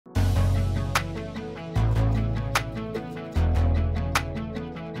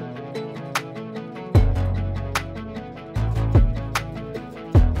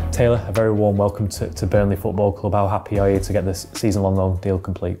Taylor, a very warm welcome to Burnley Football Club. How happy are you to get this season-long loan deal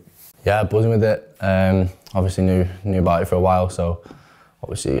complete? Yeah, buzzing with it. Obviously knew about it for a while, so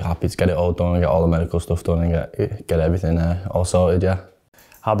obviously happy to get it all done and get all the medical stuff done and get everything all sorted, yeah.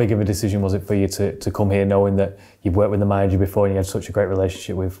 How big of a decision was it for you to come here knowing that you've worked with the manager before and you had such a great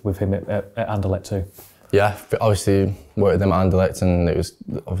relationship with him at Anderlecht too? Yeah, obviously worked with him at Anderlecht and it was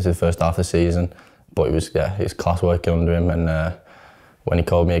obviously the first half of the season, but it was class working under him, and when he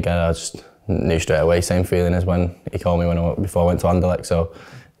called me again I just knew straight away, same feeling as when he called me before I went to Anderlecht. So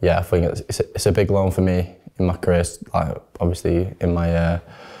yeah, I think it's a big loan for me in my career, like obviously in my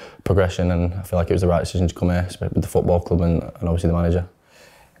progression, and I feel like it was the right decision to come here with the football club and obviously the manager.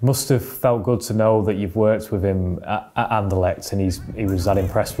 It must have felt good to know that you've worked with him at Anderlecht and he was that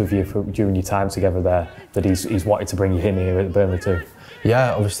impressed with you during your time together there that he's wanted to bring you in here at Burnley too.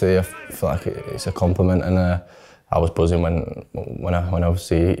 Yeah, obviously I feel like it's a compliment, and I was buzzing when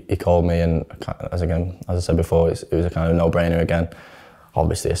obviously he called me, and as I said before, it was a kind of no-brainer again.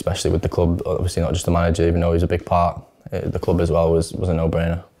 Obviously, especially with the club, obviously not just the manager, even though he's a big part, the club as well was a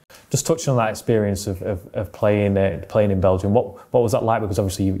no-brainer. Just touching on that experience of playing in Belgium, what was that like? Because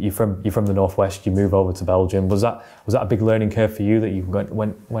obviously you're from the northwest, you move over to Belgium. Was that a big learning curve for you that you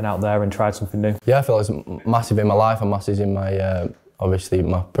went out there and tried something new? Yeah, I feel it's massive in my life and massive in my obviously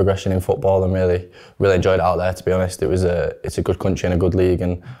my progression in football, and really enjoyed it out there. To be honest, it's a good country and a good league,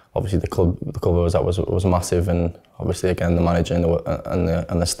 and obviously the club I was at was massive, and obviously again the manager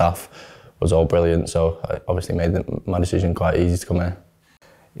and the staff was all brilliant. So I obviously made my decision quite easy to come here.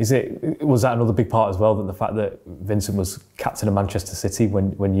 Was that another big part as well, that the fact that Vincent was captain of Manchester City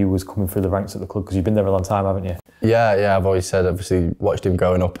when you was coming through the ranks at the club, because you've been there a long time, haven't you? Yeah, I've always said, obviously watched him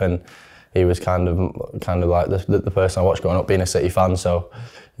growing up, and he was kind of like the person I watched growing up, being a City fan. So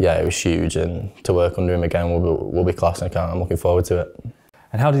yeah, it was huge, and to work under him again will be class, and I'm looking forward to it.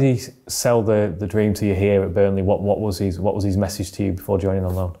 And how did he sell the dream to you here at Burnley? What was his message to you before joining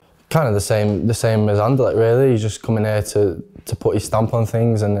on loan? Kind of the same as Anderlecht, really. He's just coming here to put his stamp on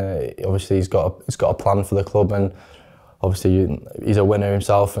things, and obviously he's got a plan for the club, and obviously he's a winner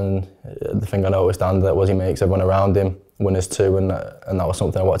himself. And the thing I noticed at Anderlecht was he makes everyone around him winners too, and that was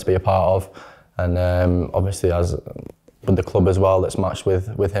something I wanted to be a part of. And obviously as with the club as well, that's matched with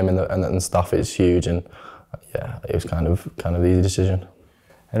him and the staff, it's huge. And yeah, it was kind of the easy decision.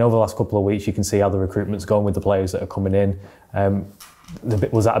 And over the last couple of weeks, you can see how the recruitment's going with the players that are coming in.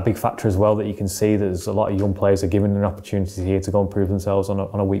 Was that a big factor as well, that you can see that there's a lot of young players are given an opportunity here to go and prove themselves on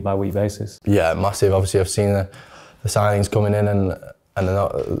a week-by-week basis? Yeah, massive. Obviously, I've seen the signings coming in and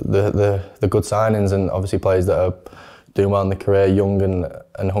the good signings, and obviously players that are doing well in their career, young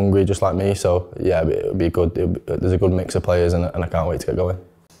and hungry, just like me. So yeah, it'll be good. There's a good mix of players, and I can't wait to get going.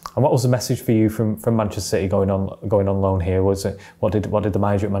 And what was the message for you from Manchester City going on loan here? What did the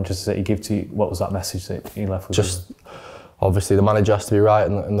manager at Manchester City give to you? What was that message that he left with you? Obviously the manager has to be right,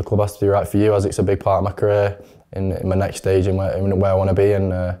 and the club has to be right for you, as it's a big part of my career in my next stage and where I want to be.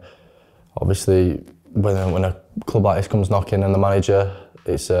 And obviously when a club like this comes knocking and the manager,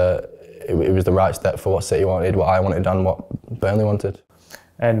 it was the right step for what City wanted, what I wanted, and what Burnley wanted.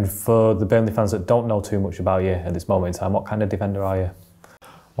 And for the Burnley fans that don't know too much about you at this moment in time, what kind of defender are you?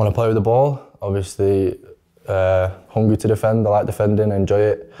 Want to play with the ball, obviously hungry to defend. I like defending, enjoy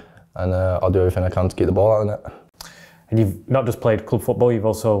it, and I'll do everything I can to keep the ball out of the net. And you've not just played club football, you've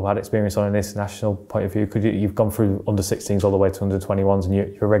also had experience on an international point of view. You've gone through under-16s all the way to under-21s, and you're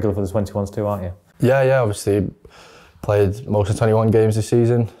a regular for the 21s too, aren't you? Yeah, obviously played most of the 21 games this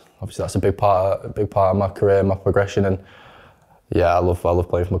season. Obviously that's a big part of my career, my progression, and yeah, I love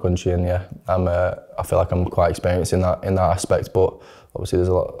playing for my country, and yeah, I feel like I'm quite experienced in that aspect, but obviously there's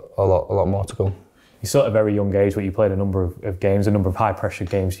a lot more to come. You're sort of very young age, but you played a number of games, a number of high-pressure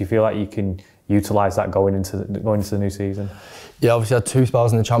games. Do you feel like you can utilise that going into the new season? Yeah, obviously I had 2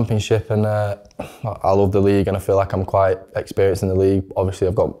 spells in the Championship, and I love the league, and I feel like I'm quite experienced in the league. Obviously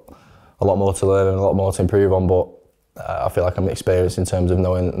I've got a lot more to learn and a lot more to improve on, but I feel like I'm experienced in terms of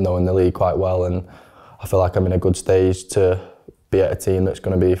knowing the league quite well, and I feel like I'm in a good stage to be at a team that's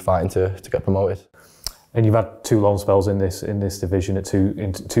going to be fighting to get promoted. And you've had 2 loan spells in this division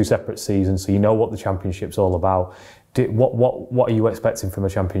in two separate seasons, so you know what the Championship's all about. What are you expecting from a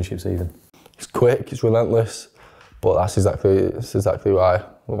Championship season? It's quick, it's relentless, but that's exactly why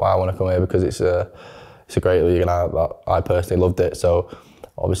I want to come here, because it's a great league, and I personally loved it. So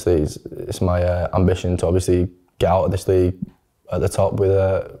obviously it's my ambition to obviously get out of this league at the top with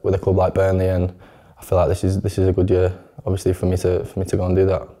a club like Burnley, and I feel like this is a good year, obviously, for me to go and do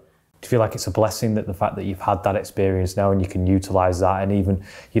that. Do you feel like it's a blessing that the fact that you've had that experience now and you can utilise that, and even,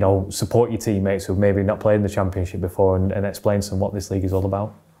 support your teammates who've maybe not played in the Championship before, and explain to them what this league is all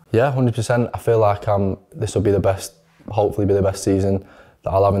about? Yeah, 100%. I feel like this will be the best, hopefully be the best season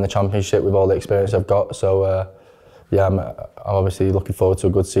that I'll have in the Championship with all the experience I've got. So yeah, I'm obviously looking forward to a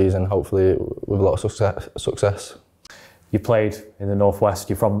good season, hopefully with a lot of success. You played in the Northwest,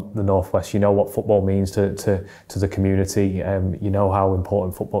 you're from the Northwest, you know what football means to the community, you know how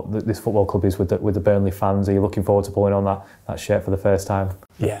important this football club is with the Burnley fans. Are you looking forward to pulling on that shirt for the first time?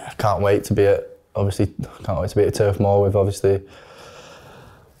 Yeah, I can't wait to be at Turf Moor with obviously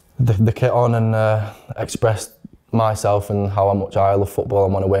the kit on and express myself and how much I love football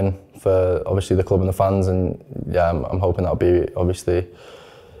and want to win for obviously the club and the fans, and yeah, I'm hoping that'll be obviously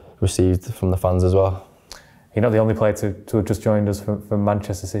received from the fans as well. You're not the only player to have just joined us from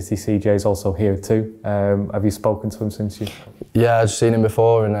Manchester City. CJ's also here too. Have you spoken to him since you? Yeah, I've seen him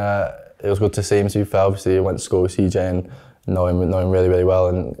before, and it was good to see him. To be fair, obviously I went to school with CJ and know him really, really well.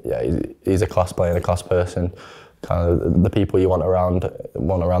 And yeah, he's a class player and a class person. Kind of the people you want around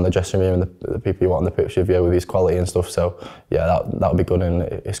the dressing room, and the people you want on the pitch with you with his quality and stuff. So yeah, that'll be good, and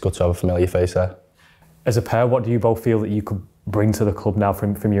it's good to have a familiar face there. As a pair, what do you both feel that you could bring to the club now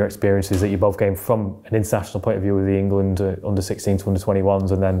from your experiences that you both gained from an international point of view with the England under 16 to under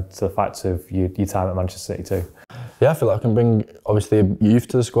 21s, and then to the fact of your time at Manchester City too? Yeah, I feel like I can bring obviously youth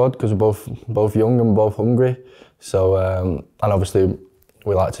to the squad because we're both young and both hungry. So and obviously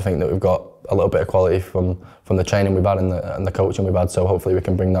we like to think that we've got a little bit of quality from the training we've had and the coaching we've had. So hopefully we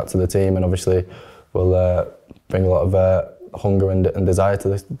can bring that to the team, and obviously we'll bring a lot of hunger and desire to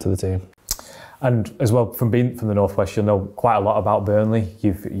the team. And as well, from being from the Northwest, you'll know quite a lot about Burnley.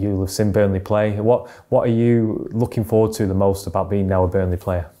 You'll have seen Burnley play. What are you looking forward to the most about being now a Burnley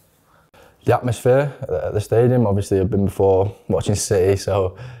player? The atmosphere at the stadium. Obviously, I've been before watching City,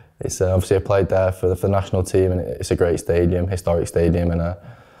 so it's obviously I played there for the national team, and it's a great stadium, historic stadium, and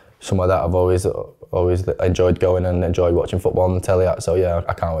somewhere that I've always enjoyed going and enjoyed watching football on the telly at. So yeah,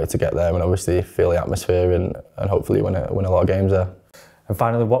 I can't wait to get there and obviously feel the atmosphere and hopefully win a lot of games there. And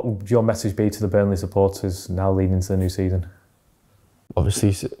finally, what would your message be to the Burnley supporters now leading into the new season?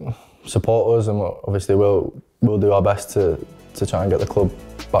 Obviously, support us, and obviously we'll do our best to try and get the club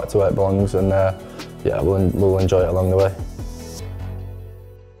back to where it belongs, and yeah, we'll enjoy it along the way.